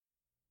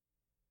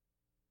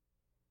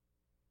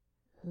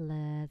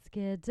Let's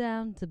get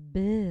down to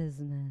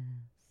business.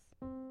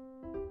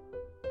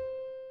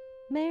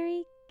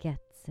 Mary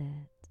gets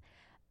it.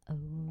 Oh,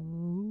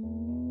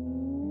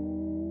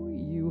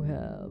 you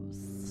have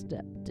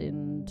stepped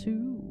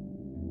into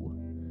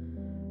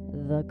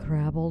the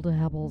Crabble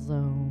Dabble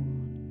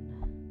Zone.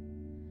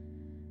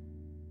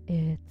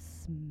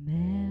 It's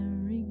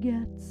Mary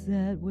Gets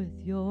It with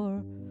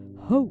your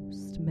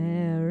host,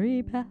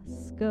 Mary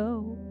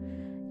Pasco.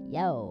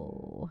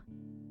 Yo.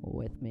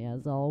 With me,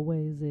 as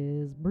always,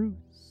 is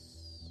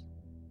Bruce,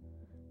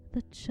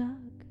 the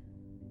Chug.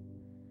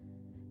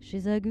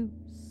 She's a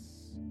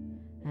goose,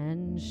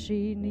 and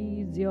she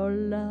needs your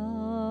love.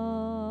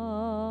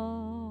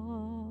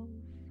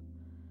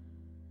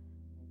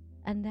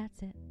 And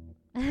that's it.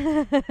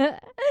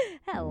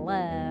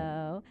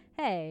 Hello.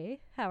 Hey,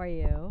 how are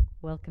you?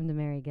 Welcome to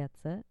Mary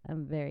Gets It.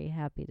 I'm very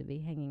happy to be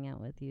hanging out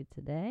with you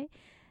today.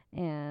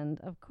 And,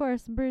 of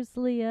course, Bruce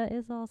Leah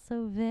is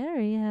also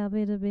very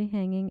happy to be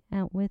hanging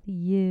out with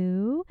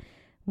you.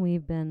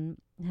 We've been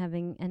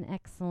having an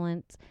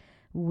excellent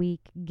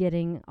week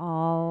getting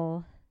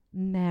all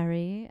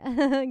merry,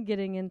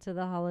 getting into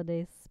the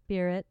holiday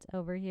spirit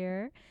over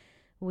here.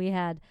 We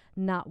had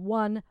not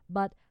one,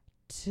 but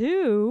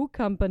 2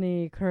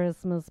 company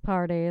Christmas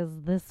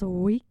parties this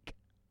week.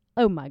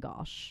 Oh, my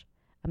gosh.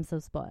 I'm so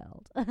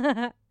spoiled.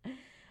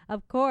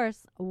 Of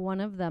course,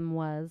 one of them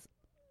was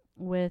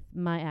with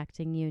my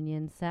acting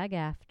union,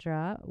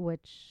 SAG-AFTRA,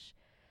 which,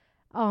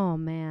 oh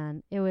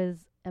man, it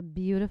was a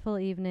beautiful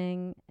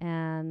evening,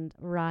 and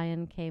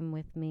Ryan came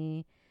with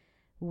me.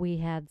 We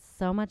had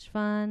so much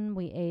fun.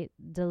 We ate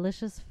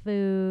delicious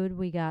food.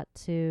 We got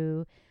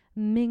to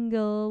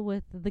mingle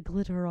with the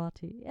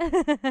glitterati.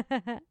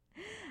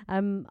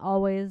 I'm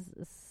always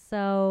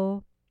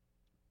so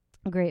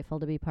grateful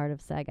to be part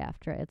of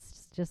SAG-AFTRA.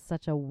 It's just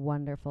such a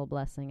wonderful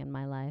blessing in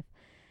my life.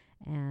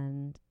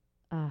 And,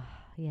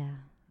 yeah.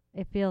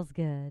 It feels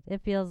good.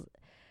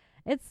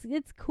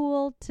 It's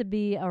cool to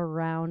be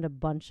around a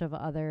bunch of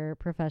other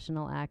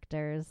professional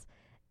actors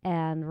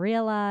and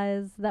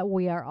realize that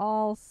we are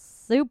all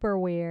super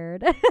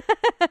weird.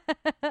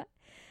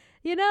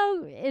 You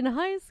know, in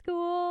high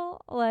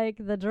school, like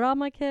the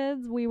drama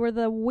kids, we were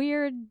the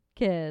weird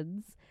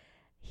kids.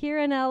 Here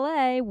in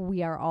LA,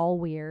 we are all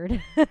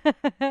weird.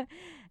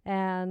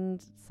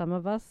 And some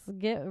of us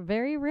get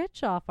very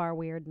rich off our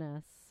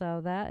weirdness.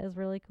 So that is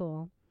really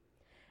cool.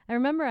 I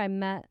remember I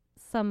met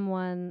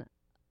someone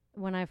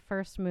when I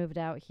first moved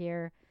out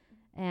here,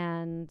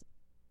 and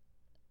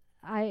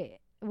we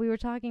were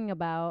talking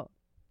about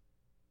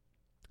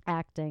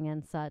acting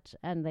and such,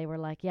 and they were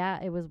like, yeah,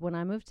 it was when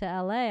I moved to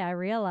LA I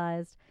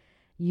realized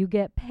you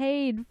get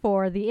paid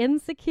for the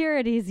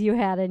insecurities you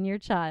had in your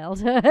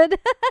childhood.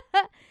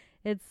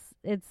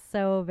 It's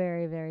so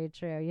very, very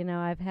true. You know,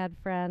 I've had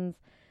friends,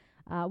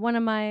 one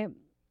of my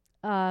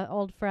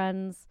old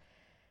friends,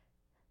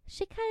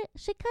 She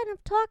kind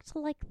of talked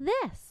like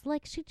this.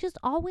 Like, she just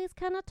always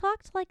kind of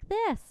talked like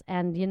this.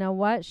 And you know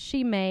what?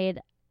 She made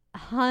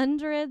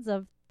hundreds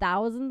of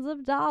thousands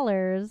of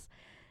dollars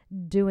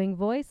doing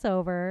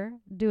voiceover,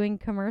 doing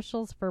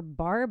commercials for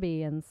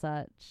Barbie and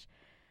such.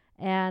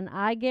 And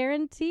I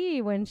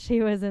guarantee when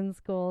she was in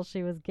school,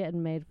 she was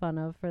getting made fun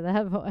of for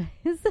that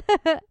voice.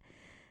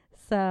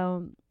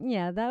 So,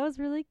 yeah, that was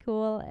really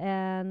cool.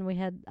 And we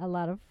had a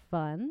lot of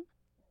fun.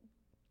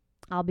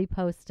 I'll be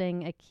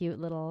posting a cute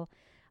little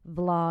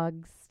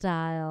vlog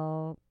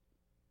style,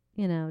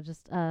 you know,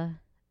 just a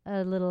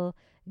little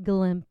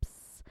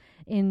glimpse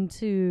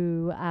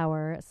into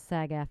our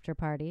SAG-AFTRA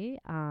party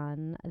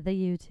on the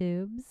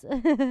YouTubes.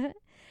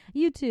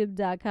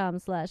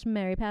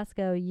 YouTube.com/Mary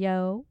Pasco.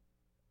 Yo,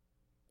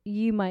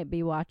 you might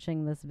be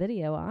watching this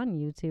video on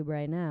YouTube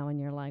right now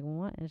and you're like,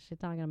 what is she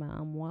talking about?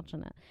 I'm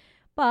watching it.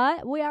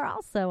 But we are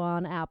also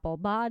on Apple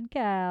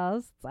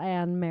Podcasts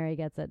and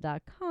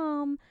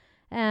marygetsit.com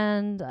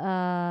and,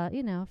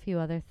 you know, a few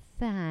other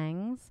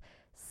things.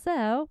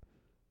 So,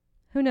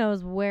 who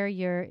knows where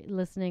you're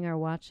listening or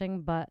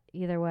watching, but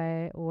either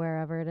way,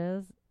 wherever it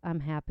is,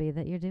 I'm happy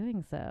that you're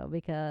doing so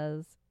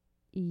because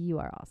you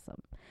are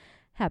awesome.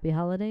 Happy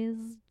holidays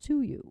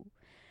to you.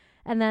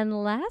 And then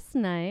last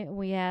night,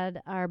 we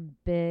had our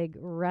big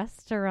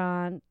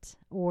restaurant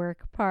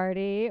work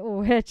party,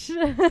 which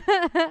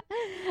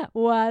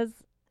was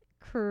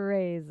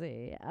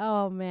crazy.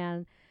 Oh,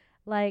 man.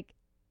 Like,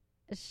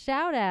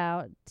 shout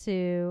out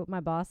to my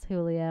boss,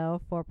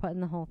 Julio, for putting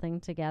the whole thing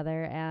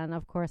together. And,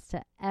 of course,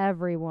 to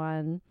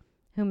everyone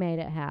who made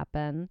it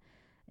happen.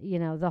 You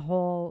know, the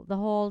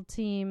whole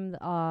team,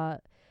 a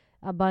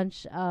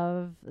bunch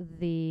of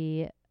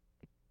the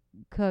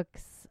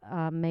cooks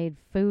made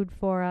food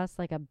for us,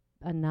 like a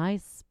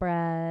nice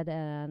spread,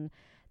 and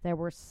there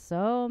were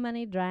so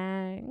many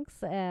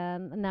drinks.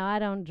 And now I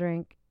don't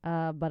drink,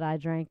 but I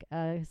drank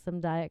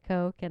some Diet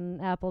Coke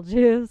and apple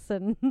juice,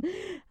 and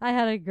I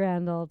had a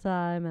grand old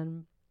time,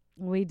 and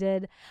we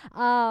did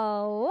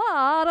a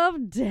lot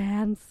of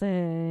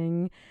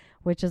dancing,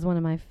 which is one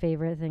of my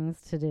favorite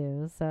things to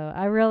do. So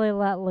I really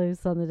let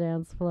loose on the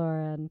dance floor,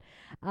 and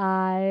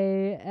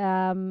I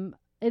am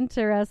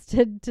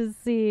interested to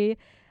see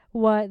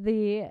what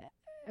the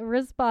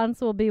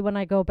response will be when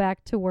I go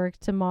back to work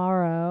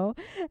tomorrow.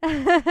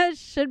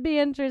 Should be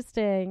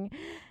interesting.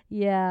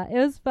 Yeah, it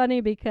was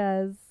funny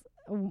because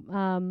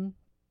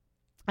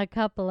a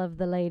couple of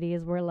the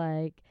ladies were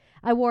like,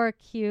 I wore a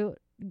cute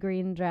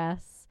green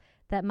dress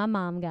that my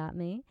mom got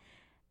me.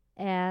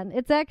 And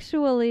it's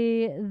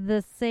actually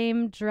the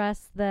same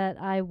dress that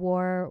I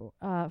wore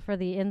for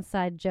the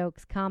Inside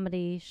Jokes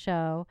comedy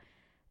show,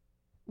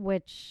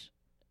 which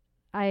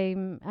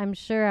I'm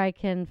sure I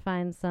can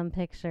find some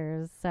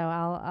pictures, so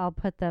I'll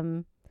put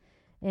them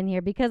in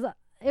here because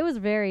it was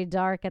very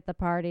dark at the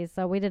party,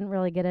 so we didn't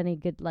really get any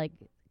good like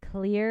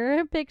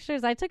clear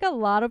pictures. I took a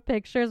lot of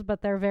pictures,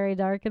 but they're very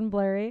dark and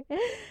blurry.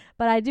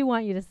 But I do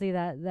want you to see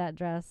that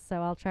dress, so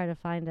I'll try to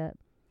find it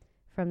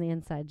from the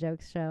Inside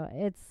Jokes show.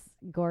 It's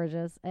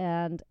gorgeous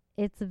and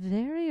it's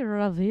very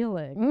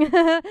revealing.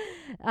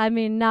 I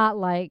mean, not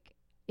like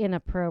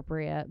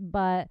inappropriate,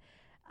 but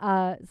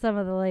some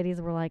of the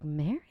ladies were like,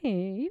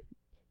 Mary,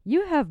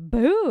 you have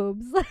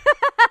boobs.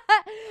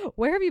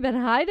 Where have you been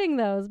hiding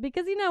those?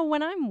 Because,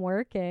 when I'm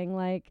working,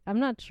 like, I'm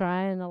not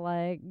trying to,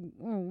 like,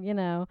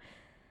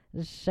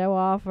 show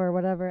off or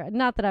whatever.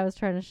 Not that I was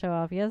trying to show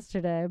off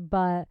yesterday,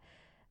 but,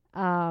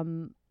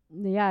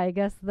 yeah, I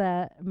guess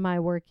that my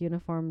work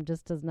uniform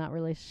just does not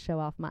really show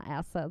off my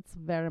assets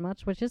very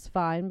much, which is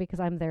fine because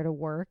I'm there to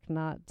work,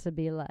 not to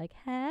be like,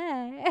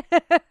 hey.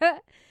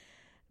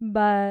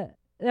 But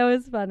that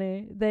was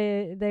funny.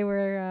 They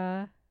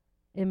were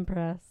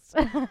impressed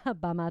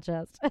by my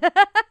chest.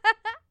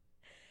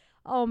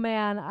 Oh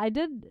man, I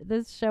did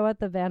this show at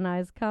the Van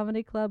Nuys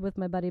Comedy Club with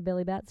my buddy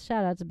Billy Batts.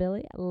 Shout out to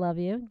Billy. I love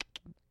you.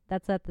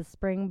 That's at the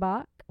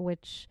Springbok,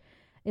 which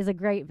is a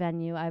great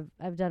venue.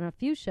 I've done a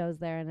few shows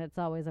there and it's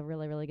always a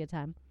really, really good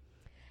time.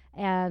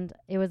 And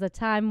it was a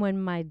time when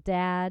my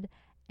dad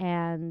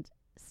and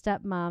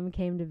stepmom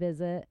came to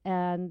visit,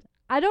 and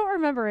I don't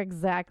remember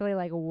exactly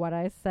like what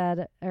I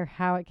said or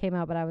how it came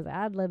out, but I was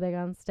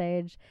ad-libbing on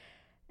stage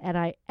and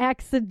I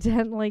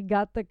accidentally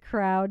got the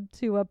crowd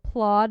to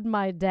applaud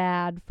my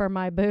dad for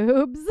my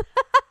boobs.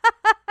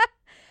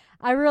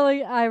 I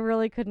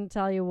really couldn't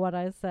tell you what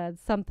I said.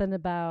 Something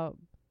about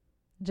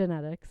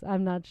genetics.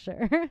 I'm not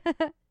sure.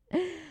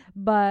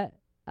 But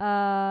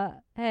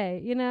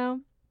hey,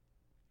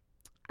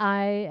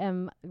 I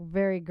am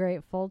very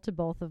grateful to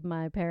both of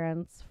my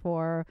parents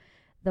for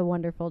the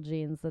wonderful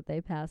genes that they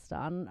passed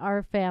on.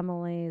 Our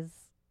families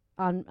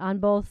on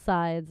both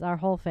sides, our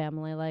whole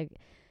family, like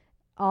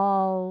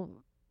all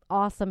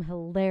awesome,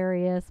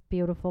 hilarious,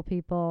 beautiful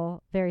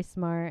people, very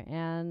smart,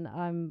 and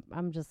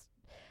I'm just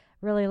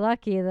really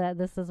lucky that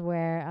this is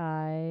where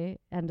I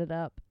ended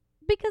up.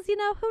 Because,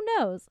 who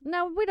knows?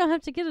 Now, we don't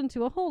have to get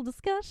into a whole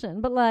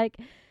discussion, but like,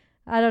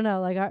 I don't know,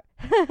 like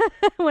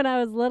when I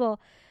was little,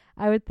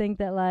 I would think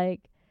that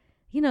like,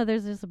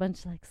 there's just a bunch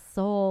of like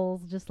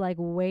souls just like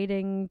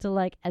waiting to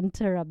like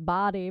enter a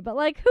body. But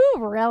like,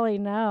 who really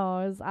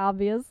knows?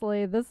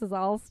 Obviously, this is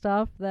all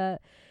stuff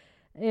that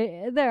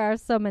there are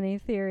so many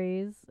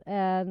theories.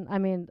 And I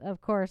mean, of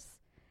course,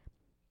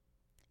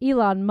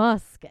 Elon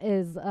Musk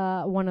is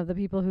one of the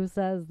people who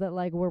says that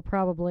like we're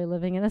probably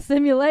living in a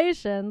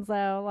simulation.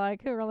 So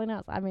like, who really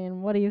knows? I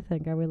mean, what do you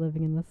think? Are we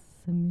living in a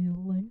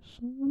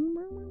simulation?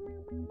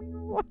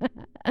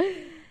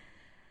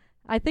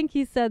 I think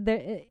he said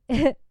that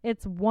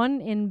it's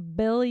 1 in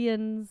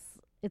billions.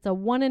 It's a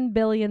 1 in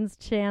billions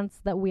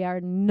chance that we are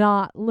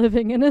not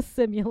living in a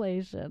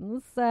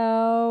simulation.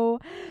 So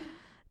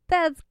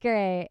that's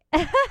great.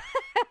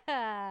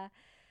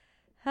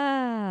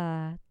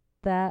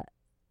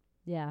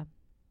 Yeah,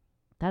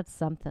 that's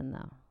something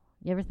though.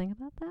 You ever think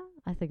about that?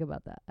 I think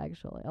about that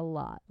actually a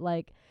lot.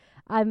 Like,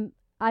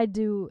 I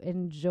do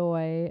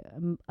enjoy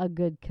a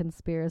good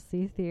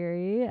conspiracy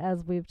theory,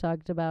 as we've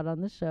talked about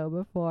on the show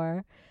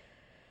before.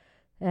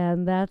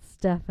 And that's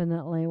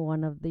definitely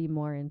one of the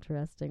more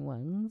interesting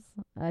ones.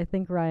 I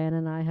think Ryan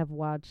and I have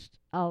watched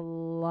a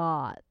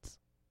lot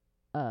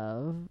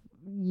of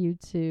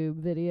YouTube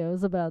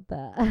videos about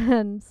that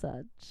and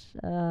such.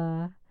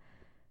 I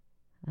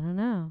don't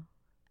know.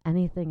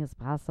 Anything is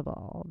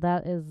possible.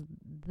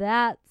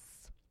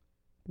 That's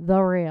the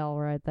real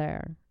right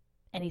there.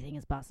 Anything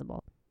is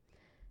possible.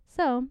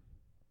 So,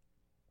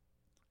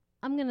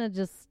 I'm going to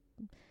just,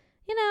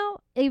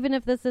 even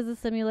if this is a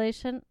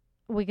simulation,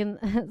 we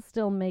can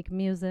still make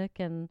music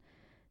and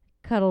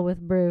cuddle with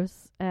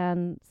Bruce.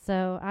 And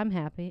so I'm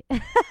happy.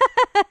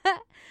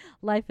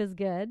 Life is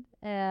good.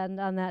 And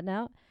on that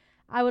note,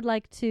 I would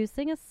like to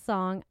sing a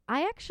song.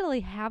 I actually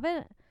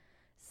haven't,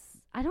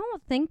 I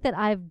don't think that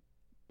I've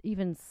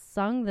even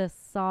sung this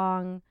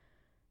song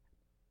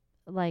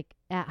like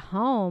at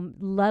home,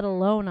 let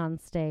alone on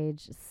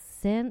stage,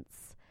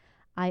 since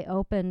I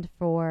opened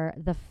for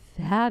the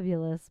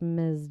fabulous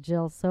Ms.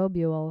 Jill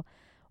Sobule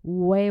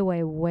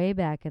way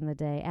back in the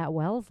day at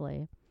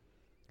Wellesley.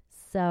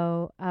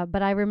 So,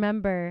 but I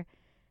remember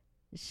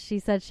she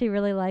said she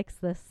really likes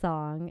this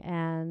song,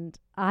 and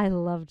I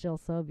love Jill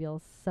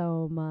Sobule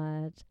so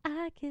much.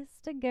 I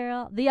Kissed a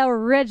Girl, the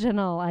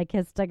original I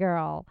Kissed a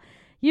Girl.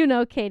 You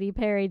know Katy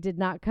Perry did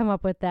not come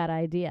up with that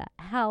idea.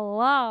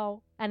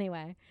 Hello.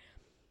 Anyway,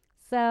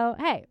 so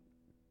hey,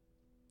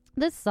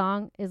 this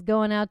song is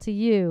going out to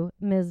you,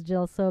 Ms.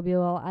 Jill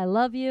Sobule. I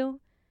love you,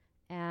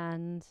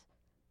 and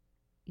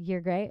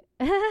you're great.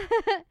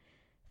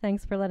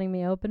 Thanks for letting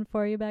me open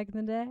for you back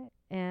in the day.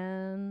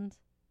 And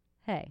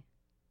hey,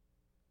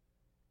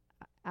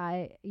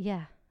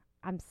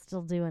 I'm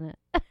still doing it.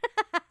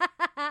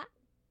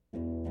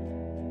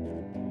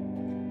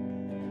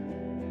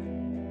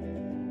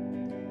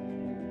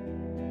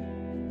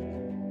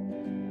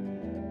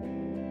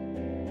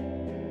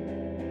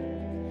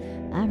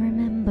 I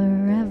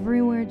remember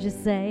every word you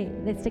say.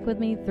 They stick with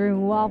me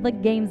through all the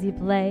games you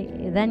play.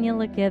 Then you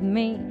look at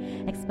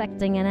me,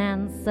 expecting an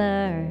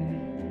answer.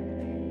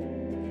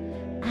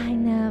 I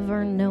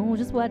never know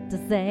just what to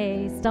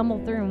say. Stumble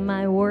through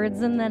my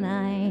words and then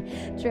I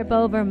trip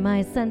over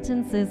my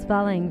sentences,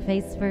 falling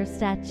face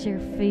first at your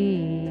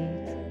feet.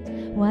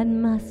 What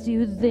must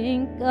you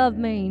think of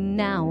me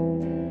now?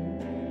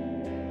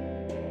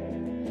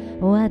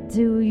 What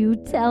do you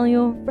tell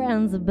your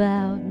friends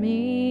about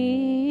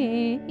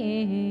me?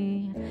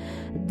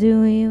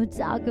 Do you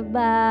talk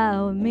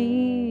about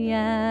me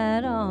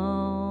at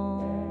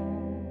all?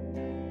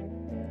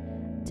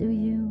 Do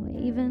you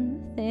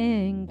even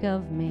think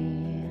of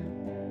me?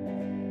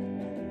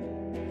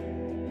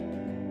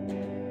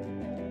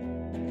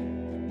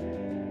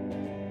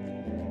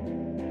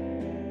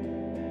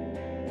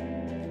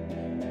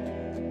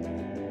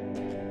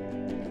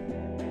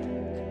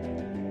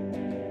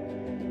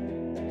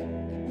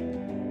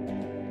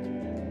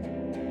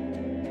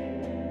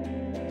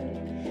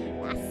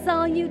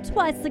 Saw you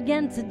twice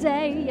again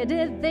today. You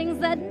did things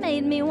that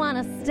made me want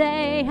to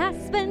stay. I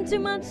spent too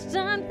much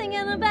time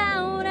thinking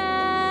about it.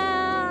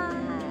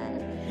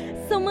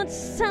 So much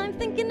time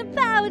thinking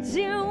about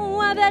you.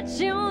 I bet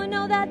you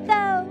know that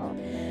though.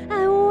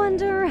 I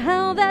wonder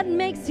how that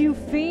makes you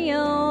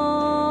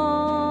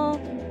feel.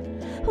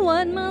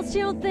 What must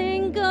you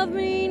think of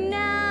me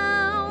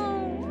now?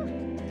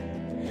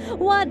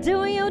 What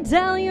do you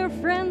tell your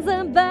friends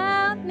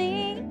about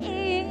me?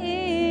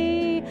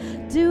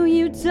 Do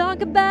you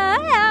talk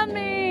about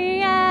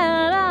me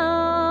at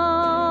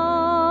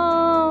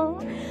all?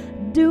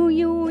 Do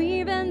you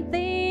even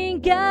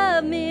think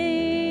of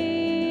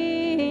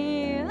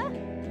me?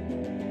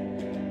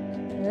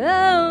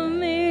 Of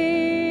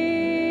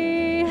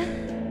me?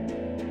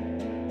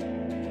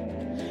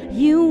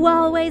 You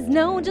always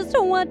know just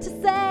what to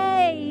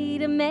say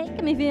to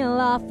make me feel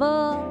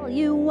awful.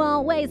 You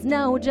always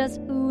know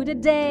just who to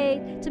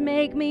date to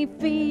make me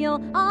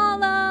feel all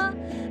alone.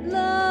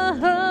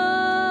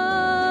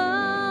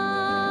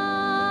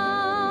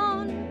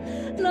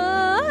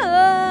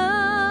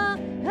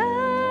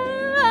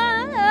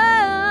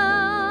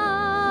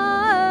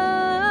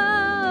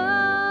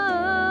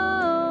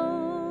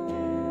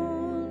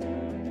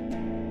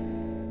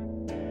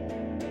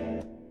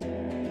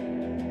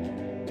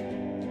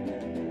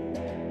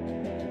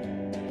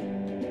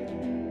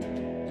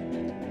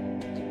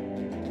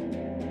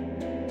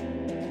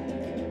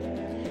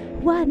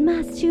 What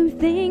must you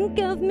think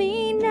of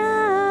me now?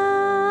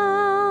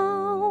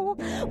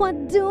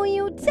 What do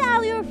you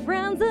tell your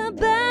friends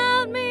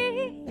about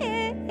me?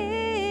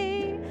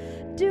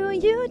 Do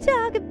you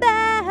talk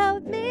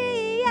about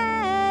me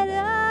at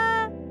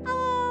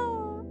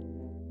all?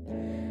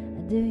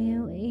 Do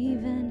you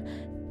even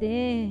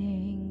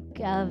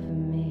think of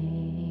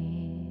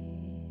me?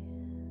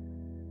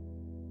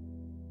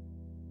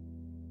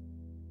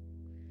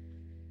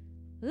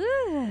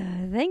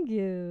 Ooh, thank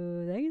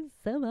you. Thank you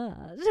so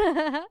much.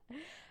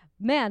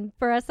 Man,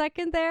 for a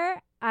second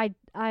there, I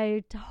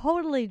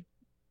totally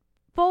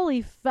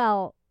fully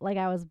felt like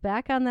I was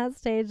back on that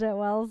stage at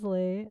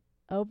Wellesley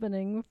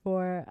opening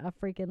for a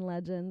freaking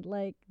legend.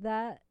 Like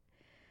that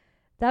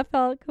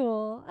felt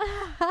cool.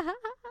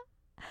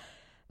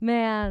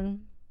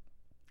 Man,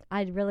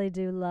 I really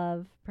do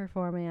love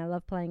performing. I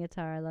love playing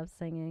guitar. I love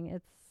singing.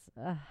 It's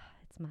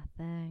my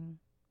thing.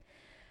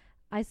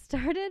 I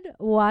started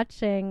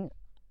watching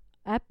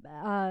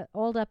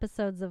old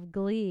episodes of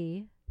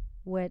Glee,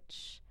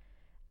 which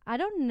I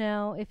don't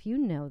know if you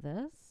know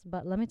this,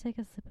 but let me take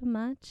a sip of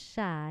my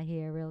chai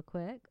here real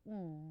quick.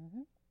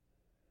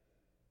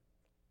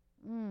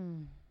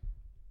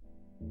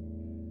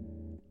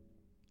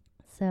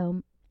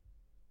 So,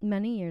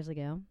 many years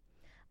ago,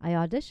 I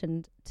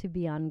auditioned to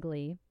be on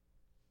Glee.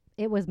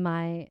 It was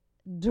my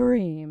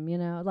dream,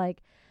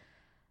 like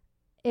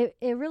it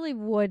really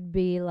would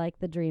be like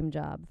the dream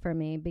job for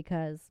me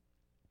because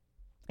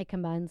it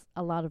combines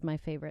a lot of my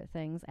favorite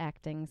things: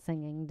 acting,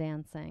 singing,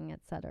 dancing,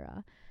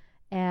 etc.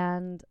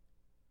 And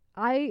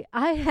I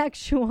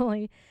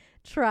actually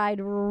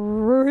tried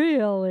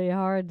really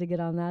hard to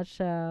get on that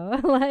show.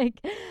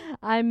 Like,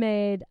 I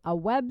made a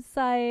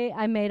website.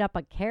 I made up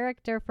a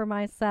character for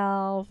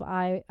myself.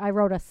 I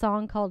wrote a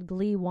song called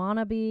Glee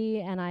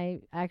Wannabe, and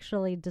I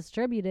actually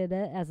distributed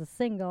it as a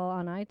single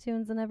on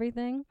iTunes and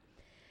everything.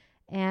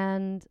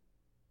 And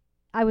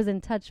I was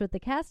in touch with the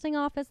casting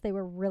office. They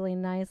were really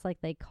nice.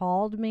 Like, they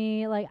called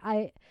me. Like,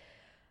 I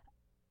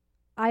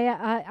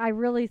I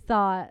really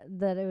thought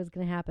that it was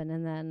going to happen,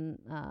 and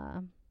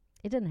then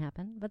it didn't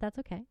happen, but that's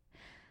okay.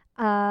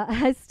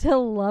 I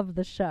still love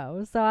the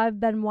show. So I've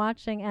been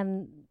watching,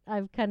 and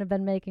I've kind of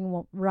been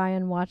making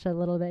Ryan watch a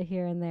little bit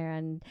here and there,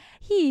 and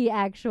he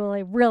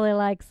actually really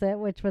likes it,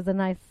 which was a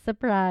nice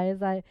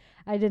surprise. I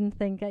didn't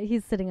think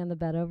he's sitting on the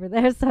bed over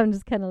there, so I'm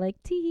just kind of like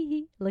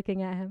tee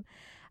looking at him.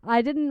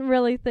 I didn't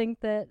really think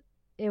that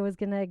it was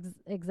going to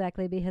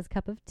exactly be his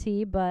cup of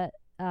tea, but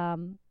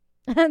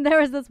and there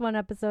was this one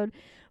episode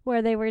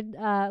where they were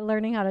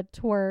learning how to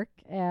twerk,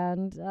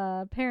 and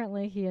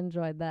apparently he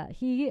enjoyed that.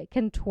 He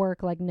can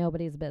twerk like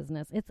nobody's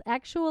business. It's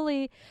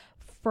actually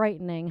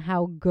frightening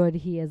how good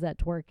he is at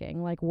twerking.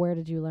 Like, where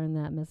did you learn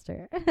that,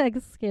 mister?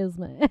 Excuse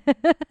me.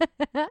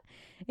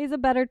 He's a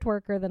better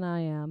twerker than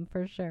I am,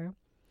 for sure.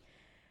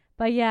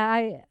 But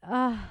yeah,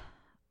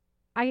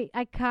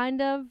 I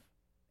kind of,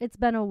 it's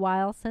been a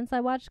while since I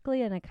watched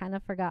Glee, and I kind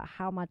of forgot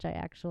how much I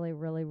actually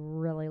really,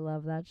 really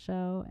love that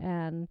show.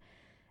 And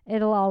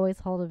it'll always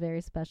hold a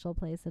very special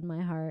place in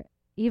my heart.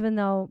 Even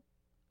though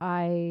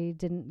I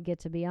didn't get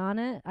to be on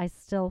it, I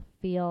still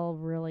feel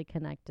really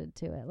connected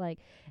to it. Like,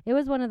 it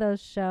was one of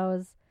those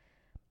shows,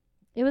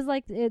 it was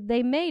like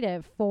they made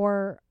it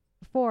for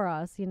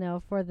us, you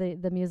know, for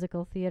the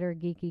musical theater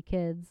geeky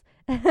kids.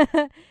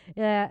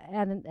 Yeah,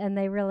 and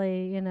they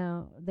really, you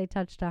know, they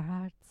touched our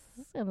hearts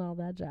and all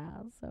that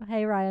jazz. So,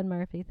 hey, Ryan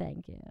Murphy,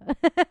 thank you.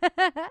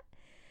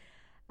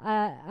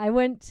 I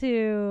went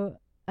to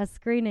a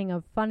screening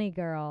of Funny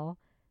Girl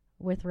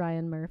with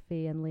Ryan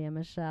Murphy and Leah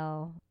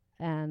Michelle,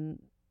 and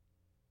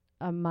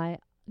my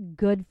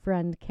good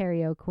friend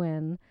Carrie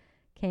O'Quinn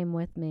came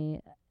with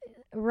me.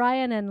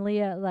 Ryan and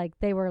Leah, like,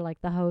 they were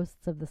like the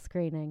hosts of the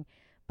screening,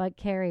 but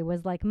Carrie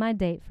was like my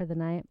date for the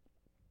night.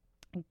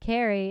 And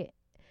Carrie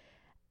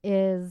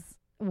is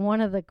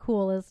one of the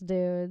coolest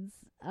dudes.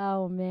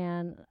 Oh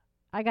man,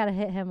 I gotta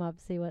hit him up,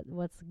 see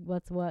what's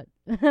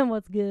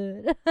what's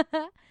good.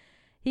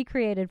 He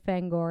created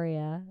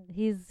Fangoria.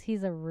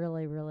 He's a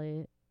really,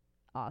 really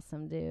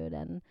awesome dude,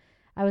 and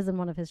I was in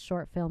one of his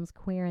short films,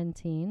 Queer and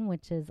Teen,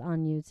 which is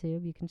on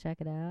YouTube. You can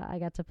check it out. I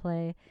got to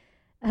play.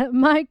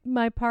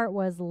 My part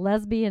was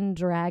lesbian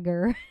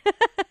dragger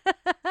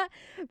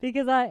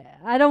because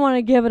I don't want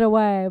to give it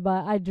away,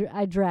 but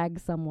I drag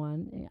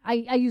someone.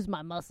 I use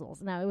my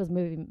muscles. Now, it was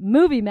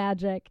movie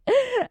magic.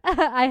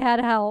 I had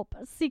help,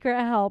 secret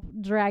help,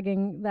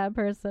 dragging that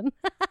person.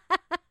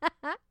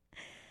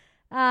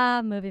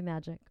 Movie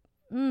magic.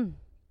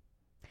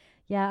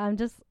 Yeah, I'm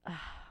just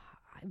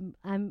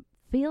I'm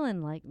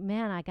feeling like,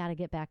 man, I got to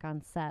get back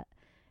on set.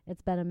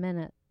 It's been a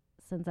minute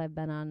since I've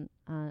been on,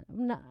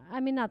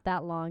 not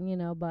that long, you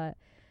know, but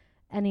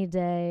any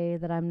day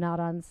that I'm not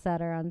on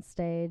set or on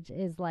stage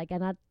is like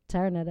an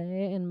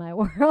eternity in my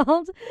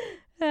world.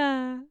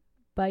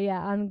 But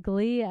yeah, on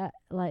Glee,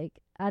 like,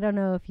 I don't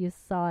know if you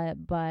saw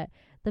it, but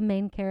the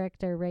main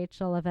character,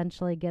 Rachel,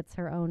 eventually gets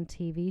her own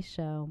TV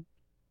show.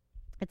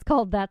 It's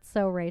called That's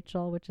So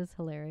Rachel, which is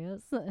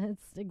hilarious.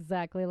 It's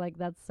exactly like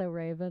That's So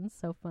Raven.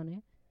 So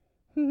funny.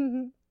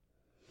 And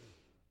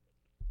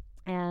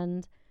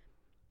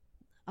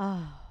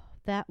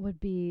that would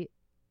be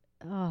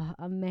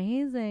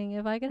amazing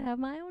if I could have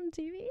my own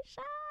TV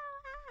show.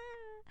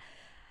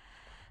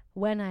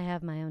 When I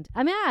have my own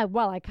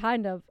I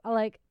kind of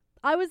like,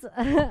 I was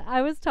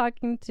I was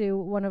talking to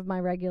one of my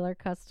regular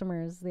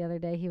customers the other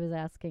day. He was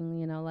asking,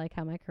 you know, like,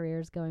 how my career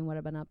is going, what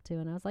I've been up to,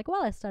 and I was like,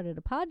 well, I started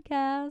a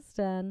podcast,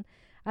 and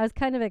I was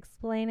kind of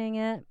explaining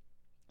it,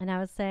 and I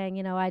was saying,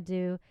 you know, I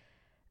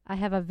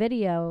have a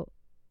video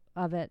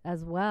of it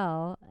as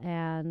well,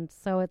 and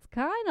so it's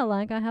kind of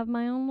like I have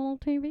my own little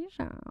TV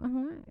show.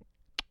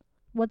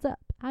 What's up?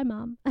 Hi,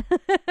 Mom.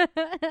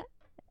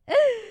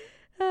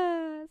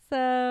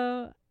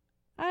 So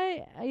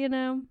you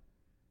know,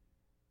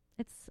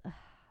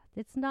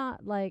 it's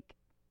not like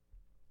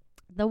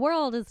the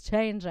world is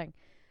changing.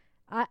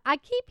 I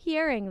keep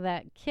hearing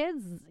that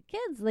kids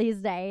these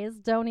days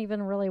don't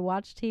even really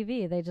watch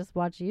TV. They just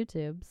watch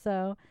YouTube.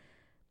 So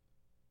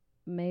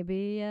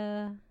maybe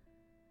I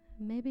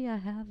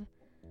have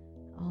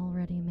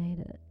already made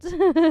it.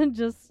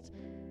 Just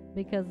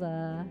because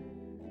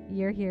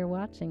you're here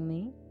watching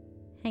me,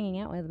 hanging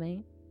out with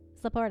me,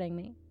 supporting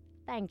me.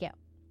 Thank you.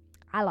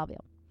 I love you.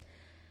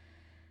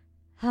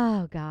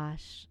 Oh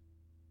gosh.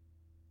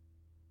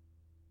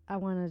 I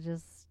want to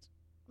just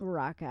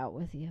rock out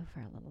with you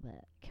for a little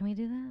bit. Can we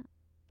do that?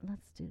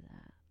 Let's do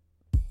that.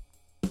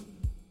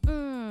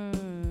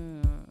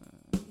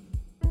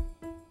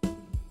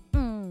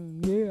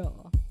 Yeah.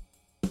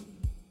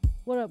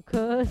 What up,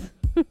 cuz?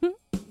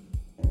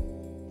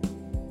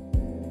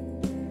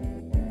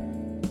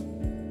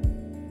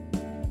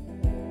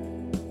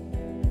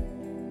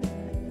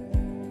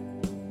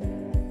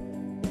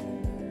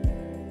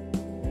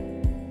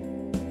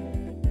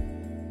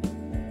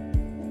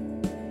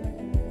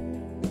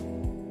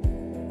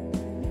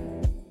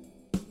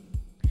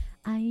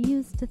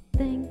 To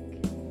think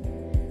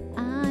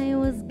I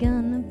was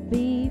gonna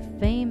be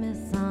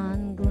famous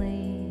on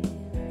Glee.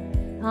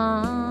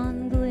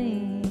 On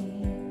Glee.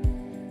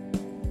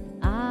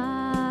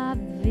 I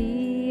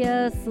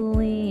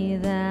Obviously,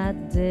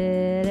 that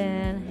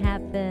didn't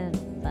happen,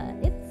 but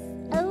it's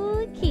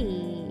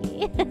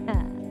okay.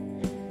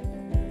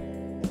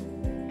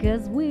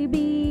 'Cause we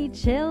be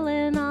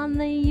chillin' on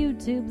the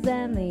YouTubes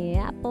and the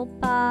Apple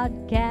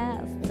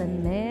Podcasts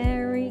and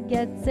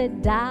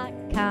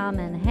MaryGetsIt.com.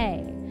 And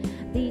hey,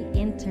 the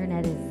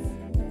internet is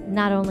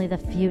not only the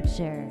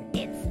future,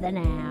 it's the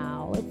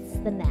now, it's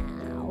the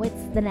now,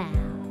 it's the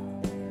now.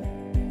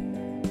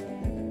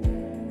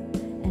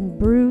 And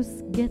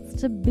Bruce gets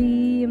to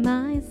be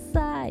my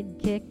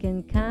sidekick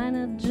and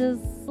kinda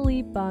just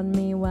sleep on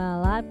me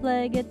while I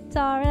play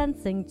guitar and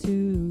sing to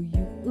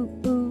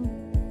you,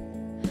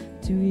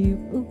 to you,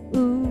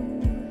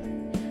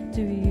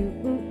 to you.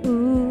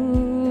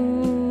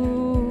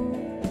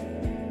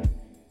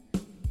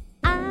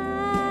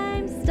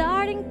 I'm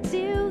starting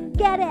to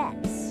get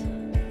it,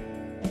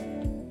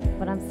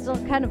 but I'm still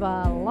kind of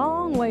a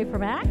long way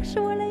from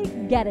actually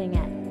getting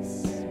it.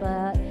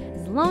 But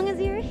as long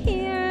as you're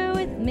here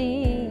with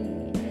me,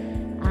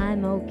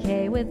 I'm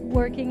okay with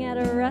working at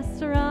a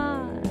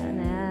restaurant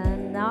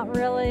and not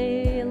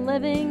really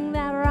living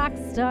that rock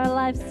star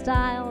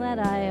lifestyle that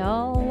I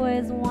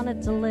always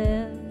wanted to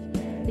live.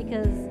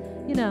 Because,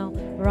 you know,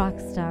 rock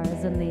star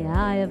is in the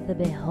eye of the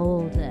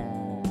beholder.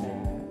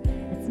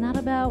 It's not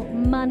about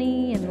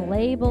money and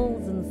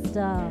labels and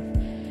stuff.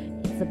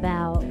 It's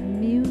about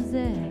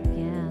music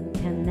and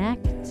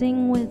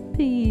connecting with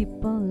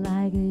people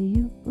like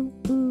you,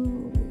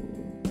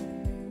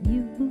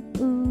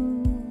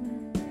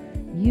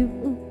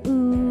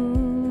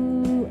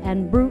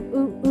 and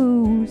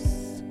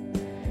Bruce.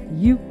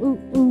 You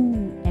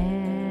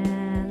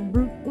and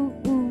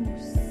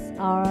Bruce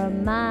are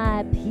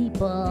my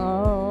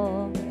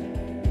people.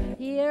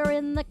 Here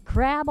in the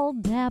Crabble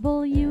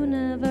Dabble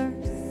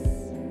universe,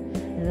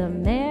 the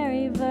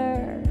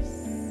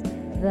Maryverse,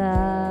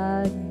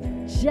 the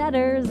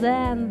Jetters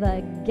and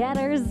the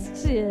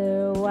Getters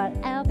too.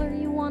 Whatever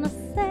you want to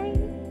say,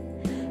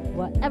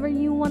 whatever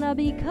you want to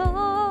be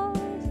called,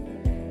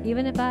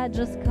 even if I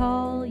just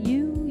call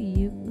you,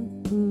 you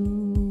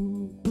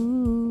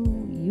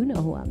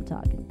know who I'm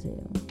talking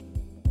to.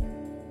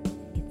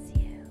 It's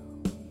you.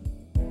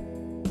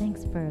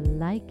 Thanks for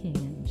liking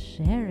and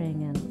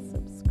sharing and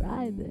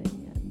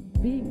subscribing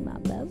and being my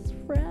best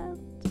friend.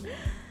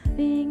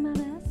 Being my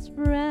best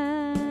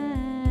friend.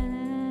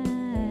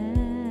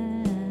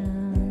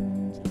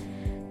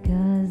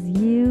 'Cause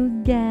you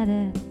get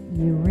it.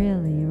 You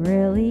really,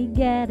 really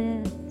get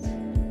it.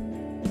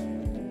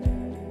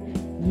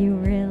 You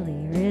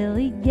really,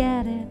 really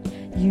get it.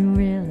 You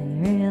really,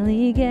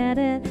 really get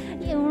it.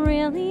 You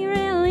really,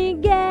 really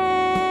get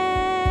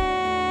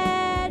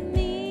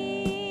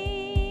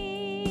me.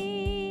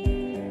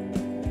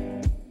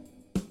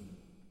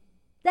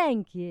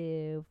 Thank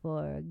you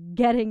for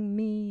getting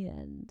me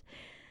and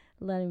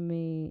letting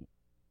me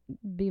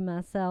be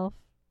myself.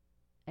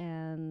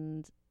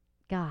 And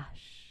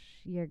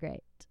gosh, you're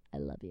great. I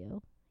love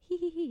you.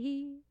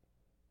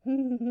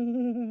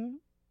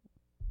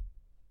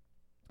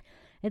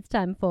 It's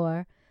time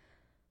for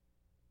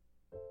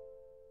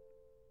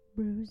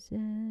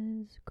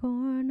Bruce's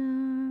Corner.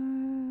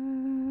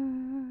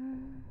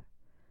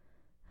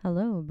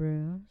 Hello,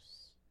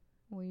 Bruce.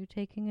 Were you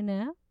taking a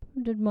nap?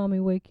 Did Mommy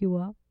wake you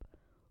up?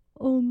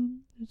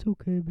 It's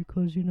okay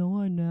because,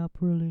 I nap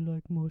really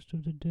like most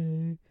of the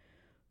day,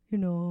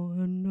 and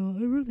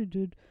I really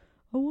did.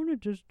 I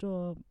want to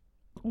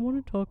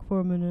talk for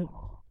a minute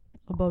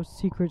about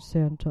Secret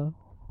Santa.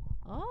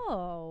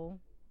 Oh,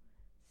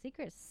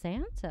 Secret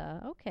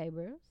Santa. Okay,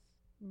 Bruce.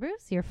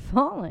 Bruce, you're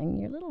falling.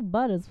 Your little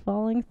butt is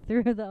falling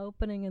through the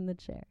opening in the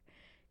chair.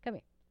 Come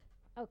here.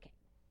 Okay.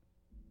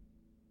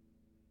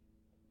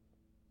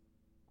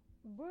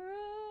 Bruce.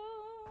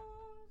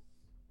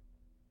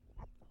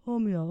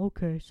 Yeah,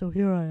 okay, so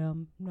here I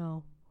am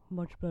now,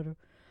 much better.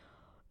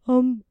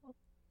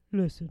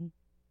 Listen,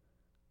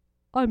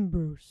 I'm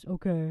Bruce,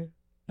 okay,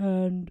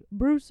 and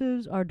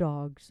Bruces are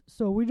dogs,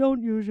 so we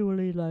don't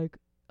usually,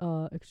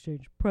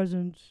 exchange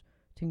presents,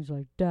 things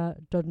like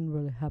that. Doesn't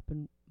really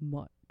happen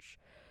much.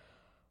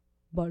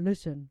 But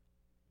listen,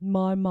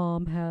 my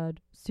mom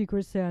had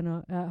Secret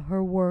Santa at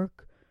her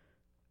work,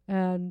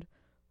 and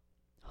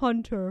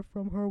Hunter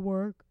from her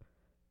work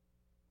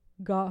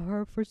got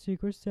her for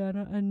Secret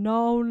Santa, and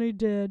not only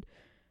did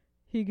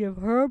he give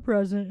her a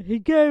present, he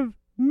gave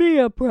me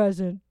a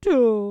present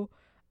too,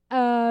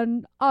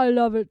 and I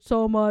love it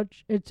so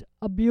much. It's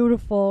a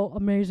beautiful,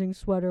 amazing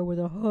sweater with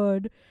a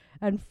hood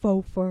and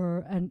faux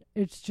fur, and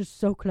it's just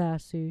so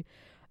classy.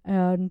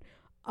 And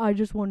I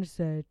just want to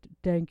say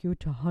thank you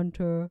to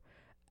Hunter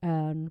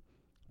and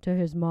to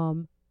his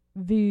mom,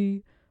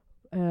 V,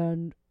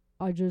 and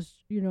I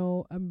just,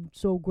 I'm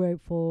so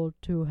grateful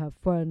to have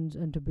friends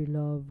and to be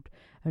loved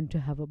and to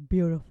have a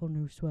beautiful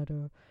new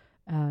sweater.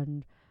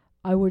 And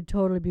I would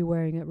totally be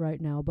wearing it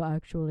right now, but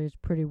actually it's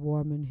pretty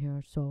warm in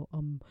here, so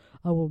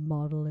I will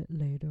model it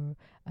later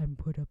and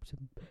put up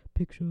some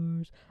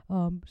pictures.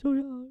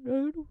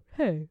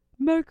 Hey,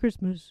 Merry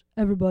Christmas,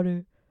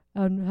 everybody,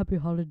 and Happy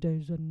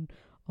Holidays, and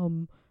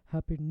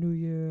Happy New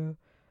Year,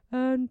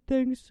 and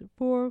thanks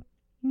for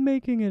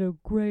making it a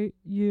great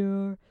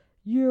year.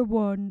 Year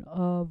one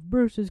of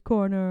Bruce's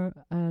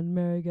Corner, and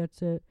Mary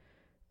gets it.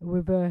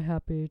 We're very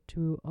happy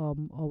to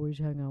always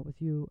hang out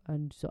with you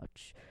and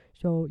such.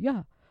 So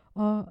yeah,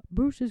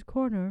 Bruce's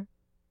Corner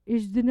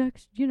is the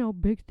next,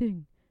 big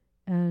thing.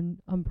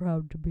 And I'm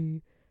proud to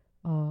be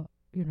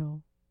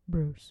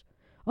Bruce.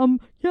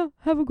 Yeah,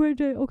 have a great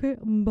day. Okay,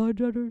 bye,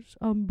 Jetters.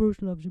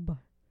 Bruce loves you. Bye.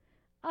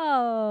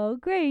 Oh,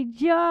 great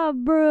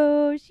job,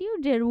 Bruce. You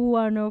did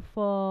wonderful.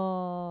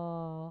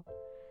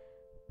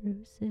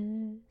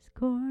 Bruce's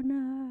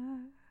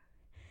Corner.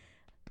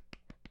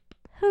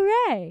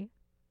 Hooray.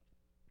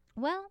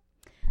 Well,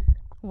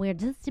 we're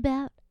just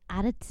about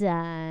out of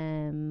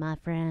time, my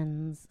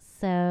friends.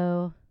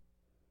 So,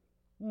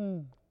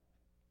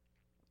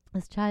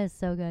 this chai is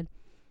so good.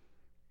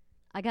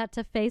 I got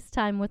to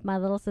FaceTime with my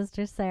little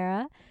sister,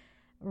 Sarah,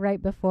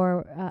 right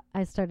before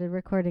I started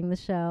recording the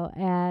show,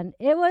 and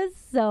it was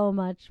so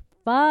much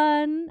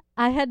fun.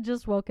 I had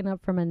just woken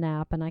up from a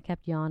nap, and I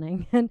kept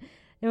yawning, and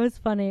it was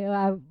funny.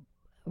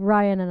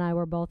 Ryan and I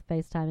were both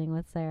FaceTiming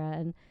with Sarah,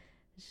 and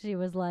she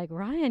was like,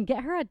 Ryan,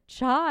 get her a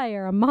chai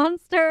or a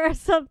Monster or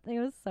something.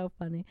 It was so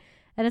funny.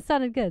 And it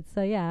sounded good.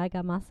 So, yeah, I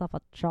got myself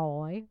a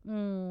chai.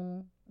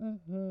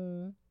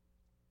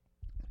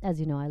 As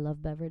you know, I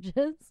love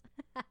beverages.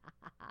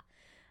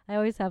 I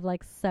always have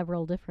like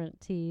several different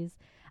teas.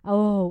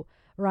 Oh,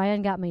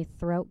 Ryan got me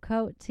throat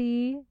coat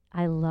tea.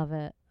 I love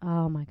it.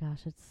 Oh, my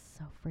gosh. It's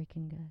so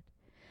freaking good.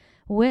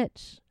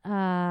 Which,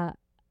 I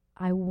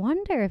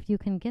wonder if you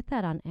can get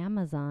that on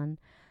Amazon.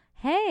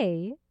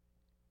 Hey,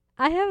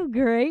 I have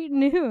great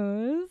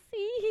news.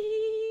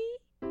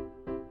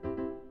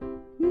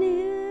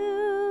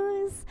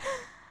 News.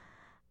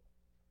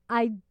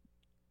 I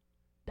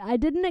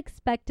didn't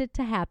expect it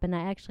to happen.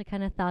 I actually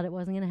kind of thought it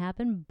wasn't going to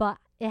happen, but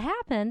it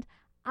happened.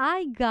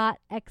 I got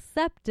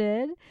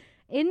accepted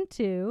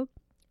into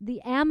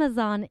the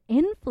Amazon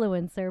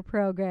influencer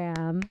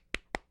program.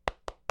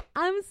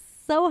 I'm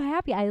so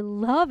happy. I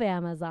love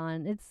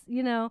Amazon. It's,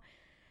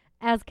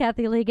 as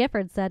Kathy Lee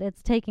Gifford said,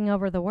 it's taking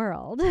over the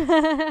world.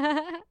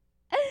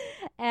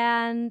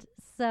 And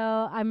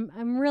so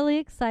I'm really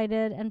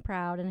excited and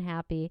proud and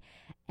happy.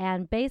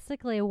 And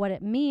basically what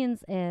it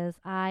means is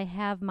I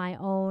have my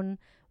own,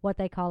 what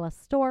they call a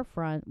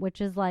storefront,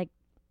 which is like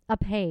a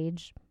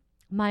page,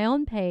 my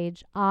own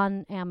page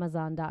on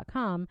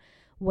Amazon.com,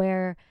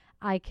 where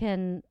I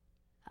can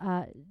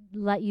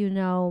let you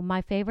know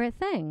my favorite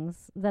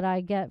things that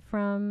I get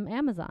from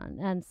Amazon.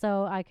 And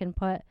so I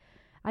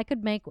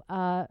could make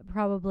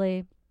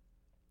probably,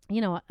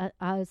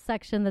 a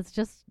section that's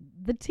just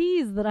the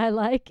teas that I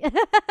like.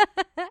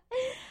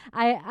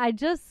 I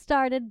just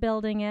started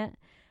building it,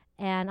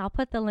 and I'll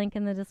put the link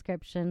in the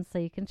description so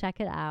you can check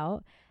it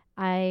out.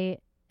 I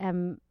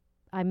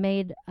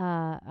made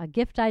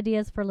gift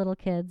ideas for little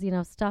kids,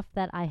 stuff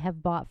that I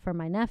have bought for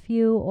my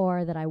nephew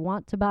or that I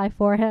want to buy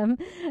for him.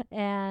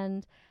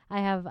 And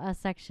I have a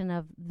section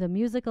of the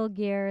musical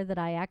gear that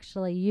I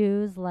actually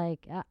use.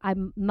 Like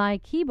my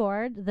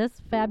keyboard,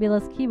 this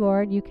fabulous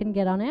keyboard, you can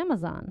get on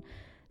Amazon.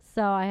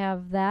 So I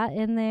have that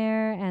in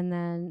there, and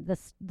then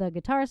the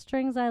guitar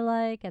strings I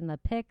like, and the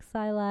picks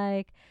I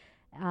like.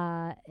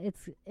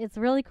 It's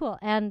really cool.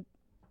 And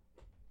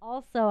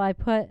also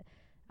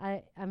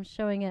I'm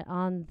showing it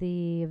on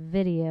the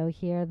video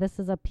here. This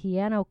is a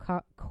piano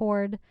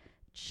chord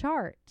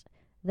chart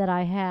that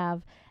I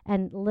have.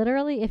 And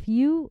literally, if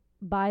you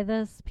buy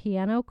this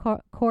piano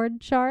chord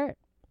chart,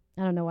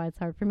 I don't know why it's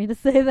hard for me to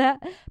say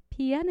that.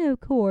 Piano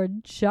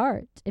chord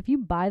chart. If you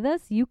buy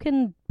this, you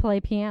can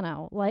play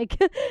piano. Like,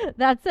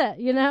 that's it,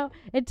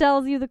 It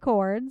tells you the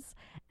chords.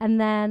 And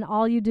then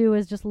all you do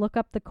is just look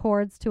up the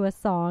chords to a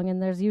song.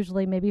 And there's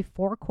usually maybe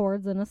 4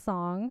 chords in a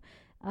song.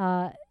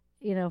 For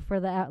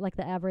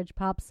the average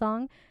pop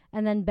song,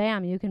 and then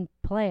bam, you can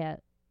play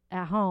it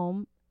at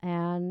home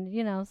and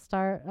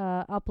start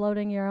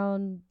uploading your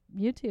own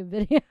YouTube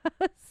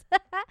videos.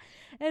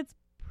 It's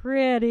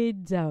pretty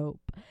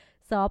dope.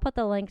 So I'll put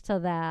the link to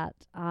that.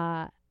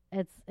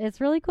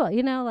 It's really cool.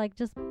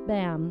 Just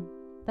bam,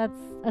 that's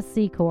a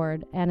C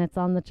chord and it's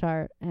on the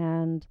chart,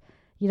 and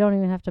you don't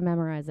even have to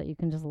memorize it. You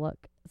can just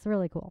look. It's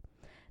really cool.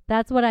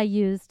 That's what I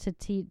use to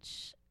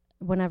teach.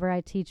 Whenever I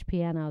teach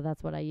piano,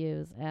 that's what I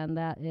use, and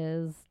that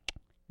is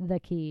the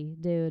key,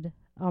 dude.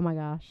 Oh my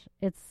gosh,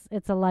 it's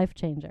a life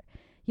changer.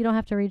 You don't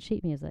have to read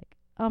sheet music.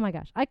 Oh my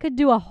gosh, I could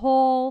do a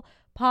whole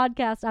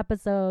podcast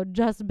episode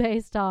just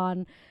based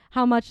on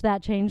how much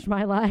that changed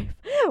my life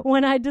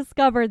when I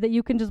discovered that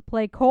you can just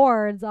play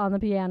chords on the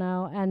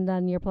piano and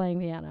then you're playing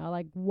piano.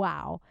 Like,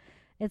 wow,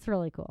 it's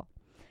really cool.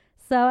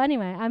 So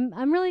anyway,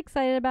 I'm really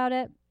excited about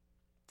it.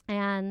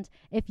 And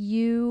if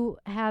you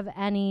have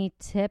any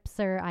tips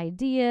or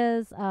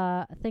ideas,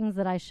 things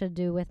that I should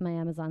do with my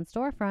Amazon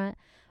storefront,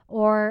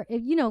 or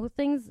if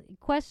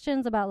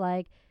questions about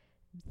like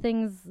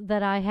things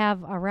that I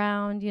have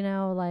around,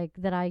 like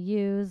that I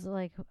use,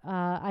 like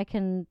I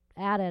can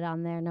add it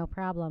on there, no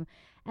problem.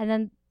 And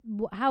then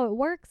how it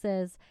works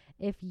is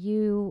if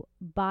you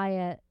buy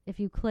it, if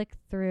you click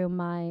through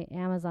my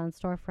Amazon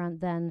storefront,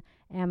 then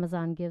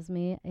Amazon gives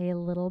me a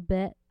little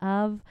bit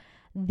of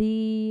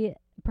the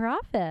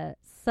profit.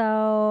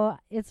 So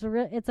it's a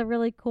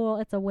really cool,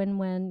 it's a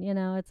win-win,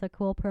 it's a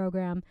cool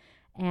program,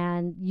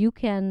 and you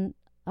can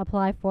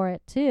apply for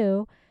it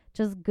too.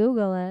 Just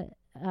Google it,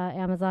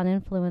 Amazon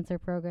influencer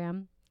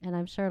program, and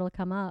I'm sure it'll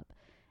come up.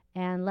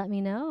 And let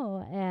me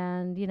know,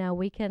 and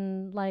we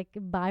can like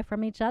buy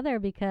from each other,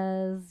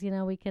 because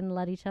we can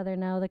let each other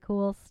know the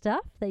cool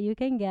stuff that you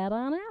can get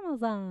on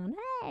Amazon.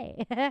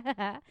 Hey.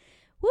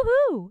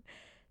 Woohoo.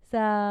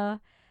 So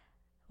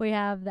we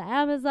have the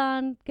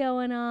Amazon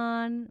going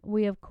on.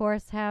 We of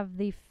course have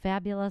the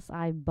fabulous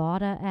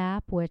Ibotta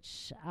app,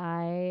 which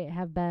I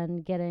have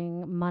been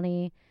getting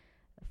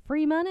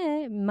free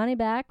money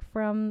back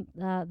from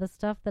the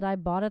stuff that I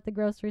bought at the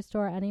grocery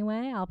store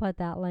anyway. I'll put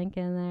that link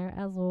in there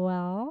as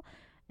well.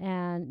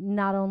 And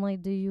not only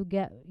do you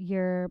get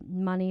your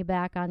money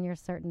back on your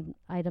certain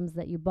items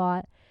that you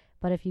bought,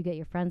 but if you get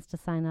your friends to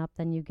sign up,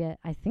 then you get,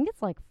 I think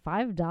it's like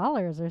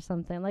 $5 or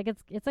something. Like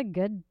it's a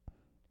good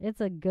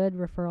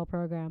referral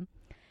program.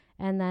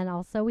 And then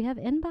also we have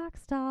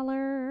Inbox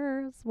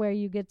Dollars, where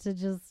you get to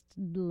just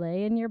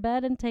lay in your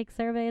bed and take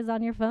surveys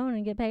on your phone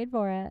and get paid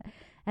for it.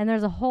 And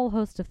there's a whole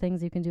host of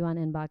things you can do on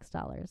Inbox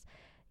Dollars.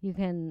 You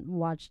can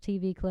watch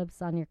TV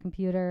clips on your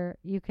computer.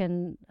 You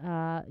can,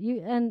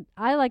 and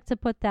I like to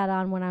put that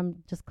on when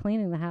I'm just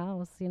cleaning the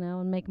house,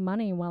 and make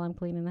money while I'm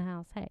cleaning the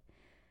house. Hey,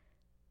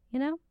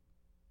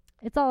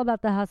 it's all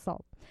about the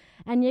hustle,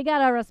 and you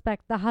gotta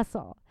respect the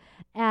hustle.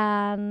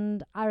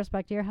 And I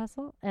respect your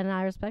hustle, and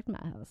I respect my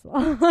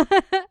hustle.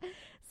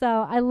 So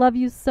I love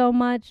you so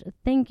much.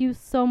 Thank you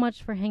so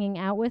much for hanging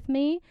out with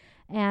me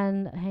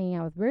and hanging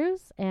out with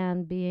Bruce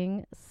and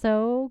being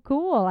so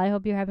cool. I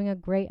hope you're having a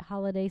great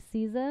holiday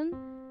season,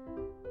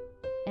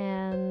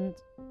 and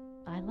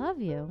I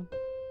love you.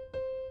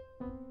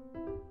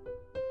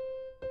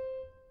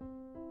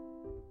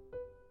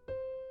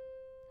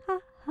 Ha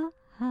ha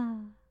ha.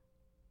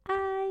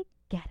 I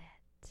get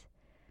it.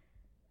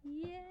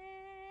 Yes.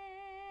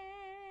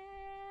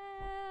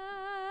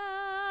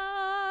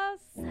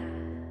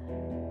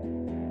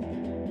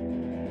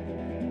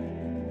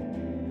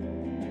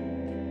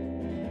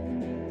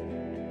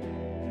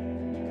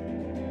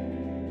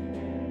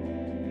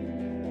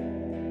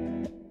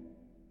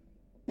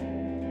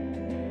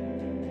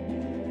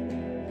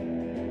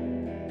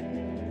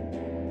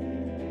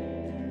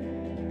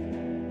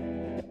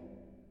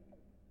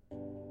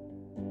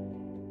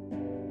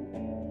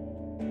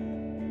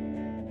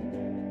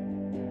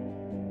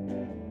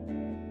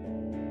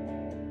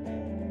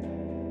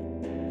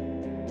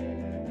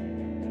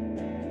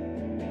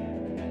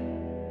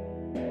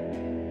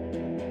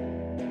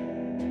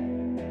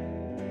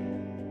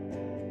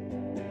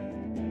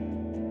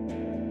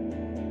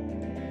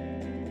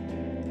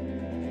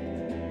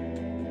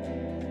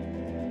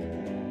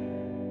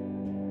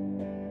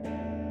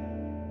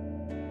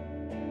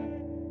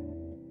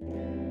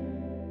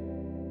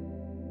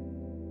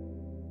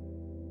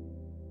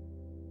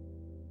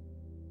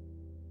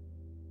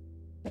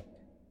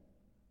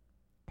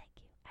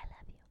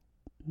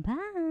 Bye.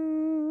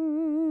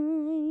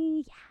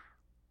 Yeah.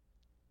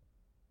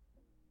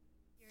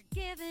 You're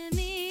giving me